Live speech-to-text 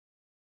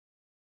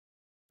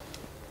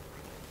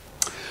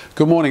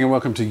Good morning and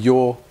welcome to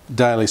your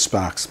Daily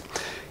Sparks.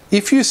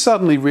 If you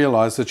suddenly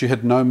realise that you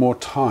had no more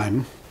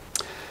time,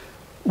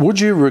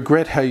 would you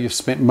regret how you've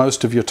spent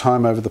most of your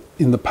time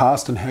in the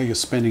past and how you're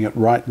spending it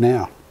right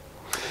now?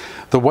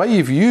 The way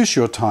you've used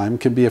your time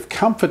can be of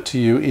comfort to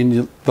you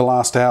in the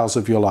last hours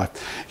of your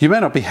life. You may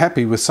not be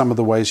happy with some of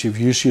the ways you've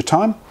used your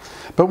time,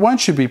 but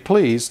won't you be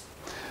pleased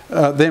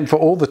then for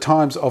all the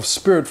times of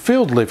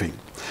spirit-filled living,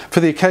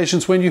 for the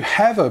occasions when you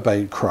have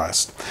obeyed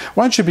Christ?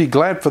 Won't you be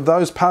glad for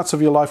those parts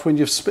of your life when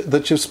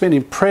that you've spent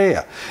in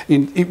prayer,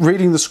 in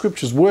reading the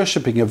scriptures,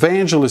 worshipping,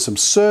 evangelism,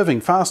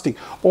 serving, fasting,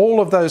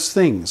 all of those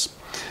things?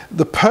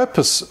 The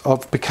purpose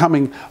of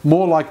becoming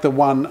more like the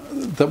one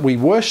that we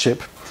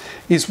worship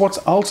is what's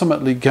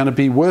ultimately going to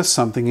be worth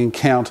something and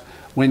count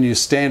when you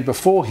stand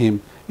before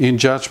Him in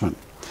judgment.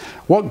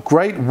 What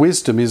great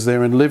wisdom is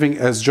there in living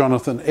as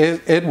Jonathan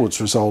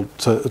Edwards resolved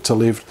to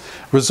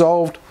live,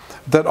 resolved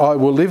that I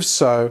will live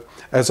so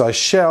as I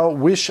shall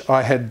wish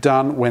I had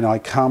done when I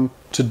come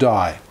to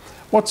die.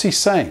 What's he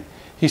saying?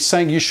 He's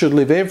saying you should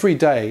live every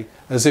day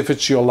as if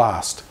it's your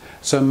last.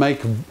 So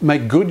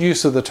make good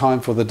use of the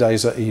time, for the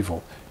days are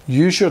evil.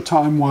 Use your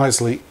time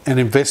wisely and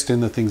invest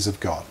in the things of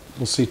God.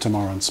 We'll see you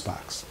tomorrow on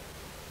Sparks.